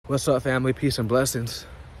What's up, family? Peace and blessings.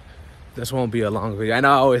 This won't be a long video. I know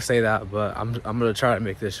I always say that, but I'm gonna try to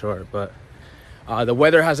make this short. But the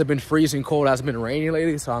weather hasn't been freezing cold, hasn't been raining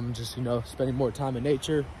lately, so I'm just, you know, spending more time in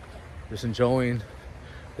nature, just enjoying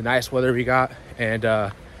the nice weather we got. And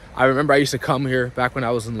I remember I used to come here back when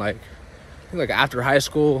I was in I think after high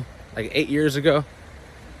school, like 8 years ago,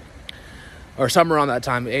 or somewhere around that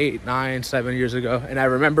time, 8, 9, 7 years ago. And I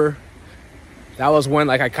remember that was when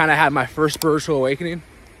I kind of had my first spiritual awakening.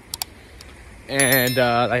 And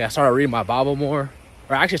I started reading my Bible more,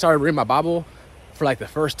 or I actually started reading my Bible for the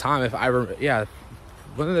first time,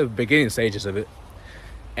 one of the beginning stages of it.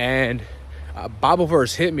 And a Bible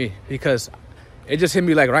verse hit me, because it just hit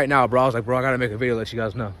me right now, bro. I was like, bro, I gotta make a video, let you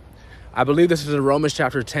guys know. I believe this is in Romans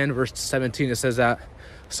chapter 10, verse 17. It says that,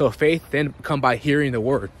 so faith then come by hearing the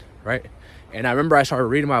word, right? And I remember I started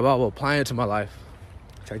reading my Bible, applying it to my life.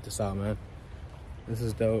 Check this out, man. This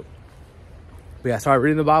is dope. But yeah, I started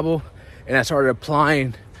reading the Bible, and I started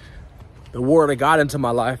applying the word of God into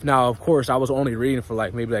my life. Now, of course, I was only reading for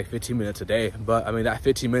maybe 15 minutes a day. But I mean, that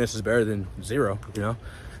 15 minutes is better than zero, you know?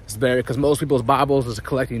 It's better, because most people's Bibles is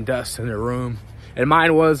collecting dust in their room. And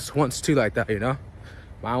mine was once too like that, you know?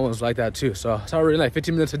 Mine was like that too. So I started reading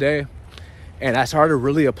 15 minutes a day, and I started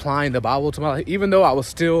really applying the Bible to my life, even though I was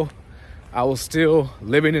still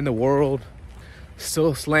living in the world,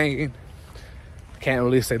 still slanging. Can't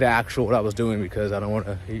really say the actual what I was doing, because I don't want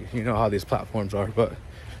to, you know how these platforms are, but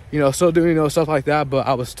you know, still doing, you know, stuff like that. But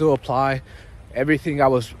I would still apply everything I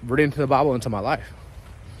was reading to the Bible into my life.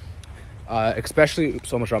 Especially,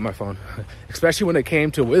 so much on my phone, especially when it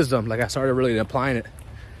came to wisdom. I started really applying it.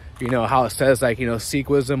 You know how it says, you know, seek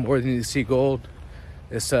wisdom more than you seek gold.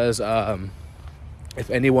 It says,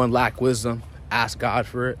 if anyone lack wisdom, ask God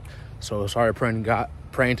for it. So I started praying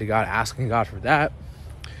to God, asking God for that.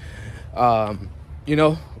 You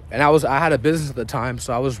know, and I had a business at the time,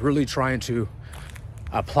 so I was really trying to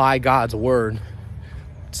apply God's word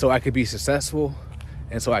so I could be successful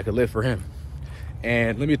and so I could live for him.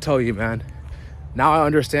 And let me tell you, man, now I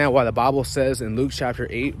understand why the Bible says in Luke chapter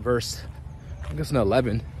 8, verse, I think it's in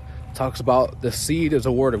 11, talks about the seed is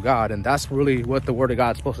the word of God. And that's really what the word of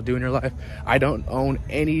God is supposed to do in your life. I don't own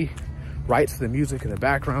any rights to the music in the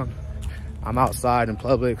background. I'm outside in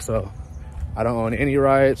public, so I don't own any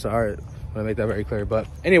rights. All right, I'm gonna make that very clear. But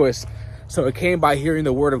anyways, so it came by hearing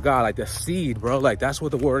the word of God, the seed, bro. That's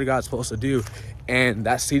what the word of God is supposed to do. And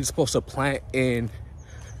that seed is supposed to plant in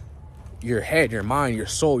your head, your mind, your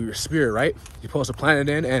soul, your spirit, right? You're supposed to plant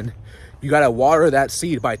it in, and you got to water that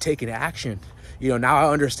seed by taking action. You know, now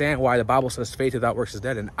I understand why the Bible says faith without works is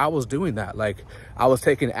dead. And I was doing that. I was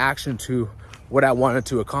taking action to what I wanted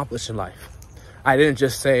to accomplish in life. I didn't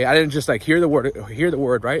just hear the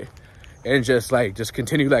word, right? And just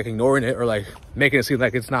continue ignoring it, or making it seem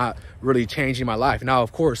like it's not really changing my life. Now,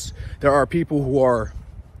 of course, there are people who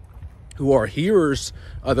are hearers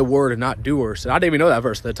of the word and not doers. And I didn't even know that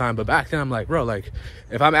verse at the time, but back then I'm like, bro,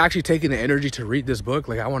 if I'm actually taking the energy to read this book,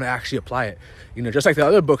 I want to actually apply it. You know, just like the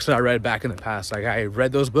other books that I read back in the past. I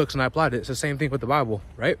read those books and I applied it. It's the same thing with the Bible,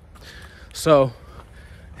 right? So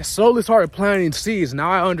I slowly started planting seeds.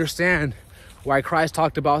 Now I understand why Christ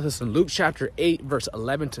talked about this in Luke chapter 8, verse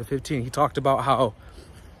 11 to 15. He talked about how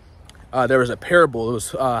there was a parable. It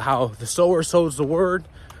was how the sower sows the word,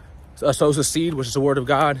 sows the seed, which is the word of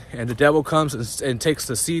God, and the devil comes and takes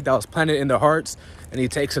the seed that was planted in their hearts, and he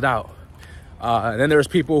takes it out. And then there's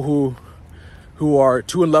people who are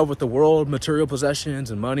too in love with the world, material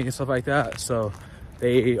possessions and money and stuff like that, so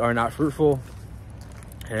they are not fruitful.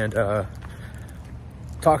 And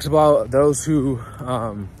talks about those who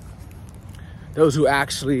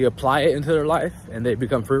actually apply it into their life and they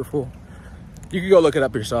become fruitful. You can go look it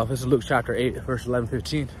up yourself. This is Luke chapter 8, verse 11,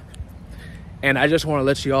 15. And I just want to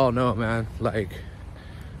let you all know, man,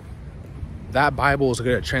 that Bible is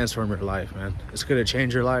going to transform your life, man. It's going to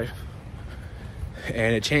change your life.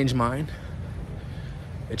 And it changed mine.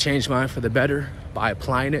 It changed mine for the better by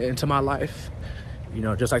applying it into my life. You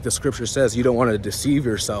know, just like the scripture says, you don't want to deceive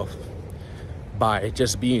yourself by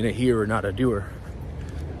just being a hearer, not a doer.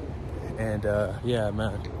 And yeah,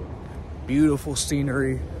 man, beautiful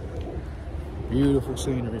scenery,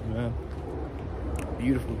 man,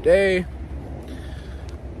 beautiful day.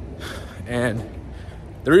 And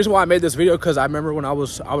the reason why I made this video, because I remember when I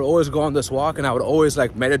would always go on this walk, and I would always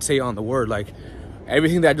meditate on the word.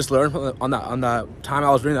 Everything that I just learned on that time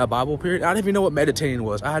I was reading that Bible period, I didn't even know what meditating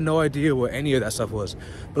was. I had no idea what any of that stuff was.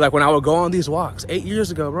 But when I would go on these walks 8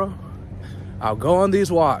 years ago, bro, I'll go on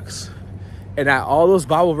these walks, and at all those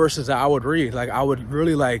Bible verses that I would read, I would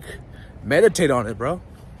really meditate on it, bro.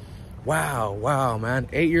 Wow, man,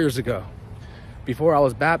 8 years ago, before I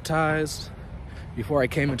was baptized, before I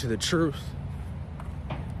came into the truth.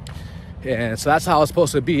 And so that's how I was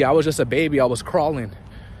supposed to be. I was just a baby. I was crawling.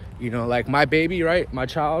 You know, like my baby, right? My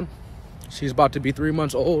child, she's about to be 3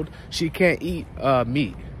 months old. She can't eat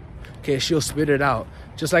meat. Okay, she'll spit it out.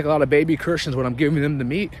 Just like a lot of baby Christians, when I'm giving them the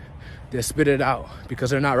meat, they spit it out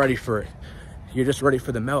because they're not ready for it. You're just ready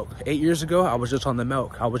for the milk. 8 years ago, I was just on the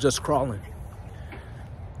milk. I was just crawling.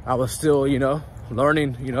 I was still, you know,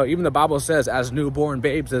 learning. You know, even the Bible says, as newborn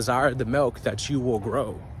babes desire the milk that you will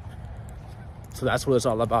grow. So that's what it's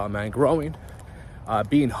all about, man. Growing,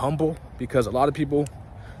 being humble, because a lot of people,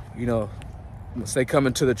 you know, once they come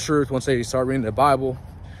into the truth, once they start reading the Bible,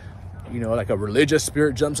 you know, like a religious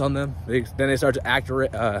spirit jumps on them. Then they start to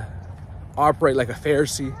operate like a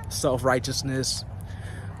Pharisee, self-righteousness,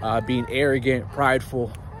 being arrogant,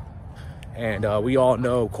 prideful. And we all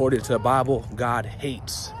know, according to the Bible, God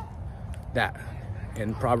hates that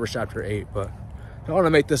in Proverbs chapter 8. But I don't want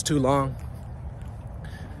to make this too long.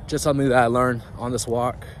 Just something that I learned on this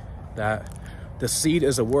walk, that the seed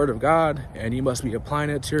is a word of God, and you must be applying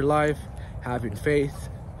it to your life, having faith,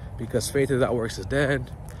 because faith without works is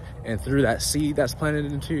dead. And through that seed that's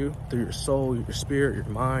planted into you, through your soul, your spirit, your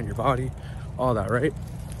mind, your body, all that, right?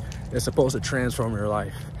 It's supposed to transform your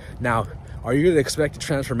life. Now, are you going to expect a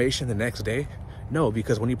transformation the next day? No,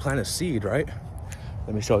 because when you plant a seed, right?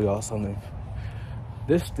 Let me show y'all something.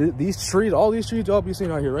 These trees, all these trees y'all be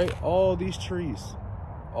seeing out here, right? All these trees,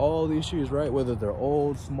 right? Whether they're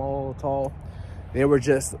old, small, tall, they were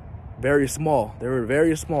just very small. They were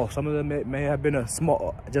very small. Some of them may have been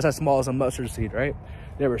just as small as a mustard seed, right?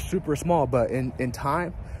 They were super small, but in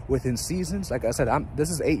time, within seasons, like I said, this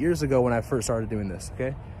is 8 years ago when I first started doing this,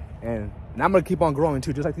 okay? And I'm gonna keep on growing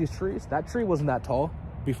too, just like these trees. That tree wasn't that tall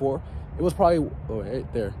before. It was probably, oh,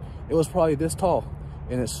 right there. It was probably this tall.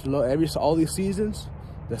 And it's slow, all these seasons,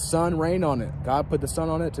 the sun rained on it. God put the sun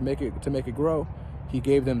on it to make it grow. He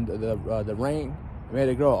gave them the rain, made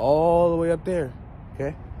it grow all the way up there,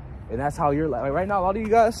 okay? And that's how you're like right now. A lot of you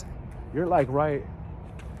guys, you're like right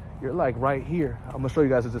here. I'm gonna show you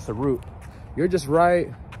guys just a root. You're just right.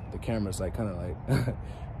 The camera's like kind of like,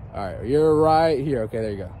 all right, you're right here. Okay,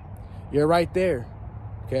 there you go. You're right there,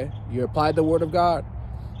 okay? You applied the word of God.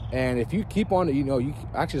 And if you keep on, you know,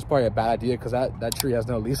 actually it's probably a bad idea because that tree has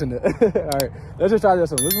no leaves in it. All right, let's just try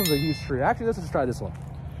this one. This one's a huge tree. Actually, let's just try this one.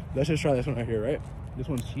 Let's just try this one right here, right? This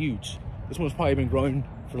one's huge. This one's probably been growing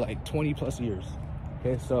for like 20 plus years.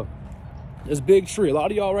 Okay, so this big tree, a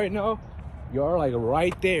lot of y'all right now, y'all are like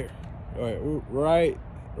right there. All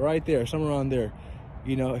right there, somewhere around there.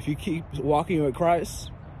 You know, if you keep walking with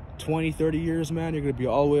Christ, 20, 30 years, man, you're gonna be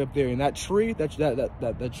all the way up there. And that tree, that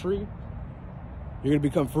tree, you're gonna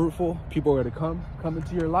become fruitful. People are gonna come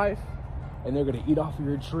into your life, and they're gonna eat off of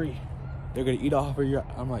your tree. They're gonna eat off of your,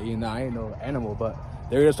 I'm not eating that, I ain't no animal, but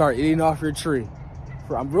they're gonna start eating off your tree.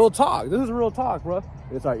 I'm real talk, this is real talk, bro. They're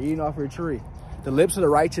gonna start eating off your tree. The lips of the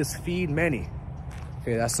righteous feed many.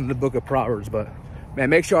 Okay, that's in the book of Proverbs, but man,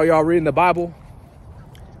 make sure y'all reading the Bible.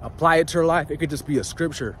 Apply it to your life. It could just be a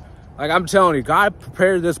scripture. Like I'm telling you, God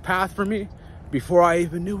prepared this path for me before I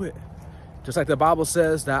even knew it. Just like the Bible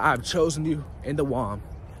says that I've chosen you in the womb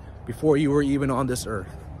before you were even on this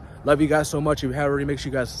earth. Love you guys so much. If you haven't already, make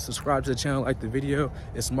sure you guys subscribe to the channel, like the video.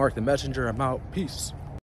 It's Mark the Messenger. I'm out. Peace.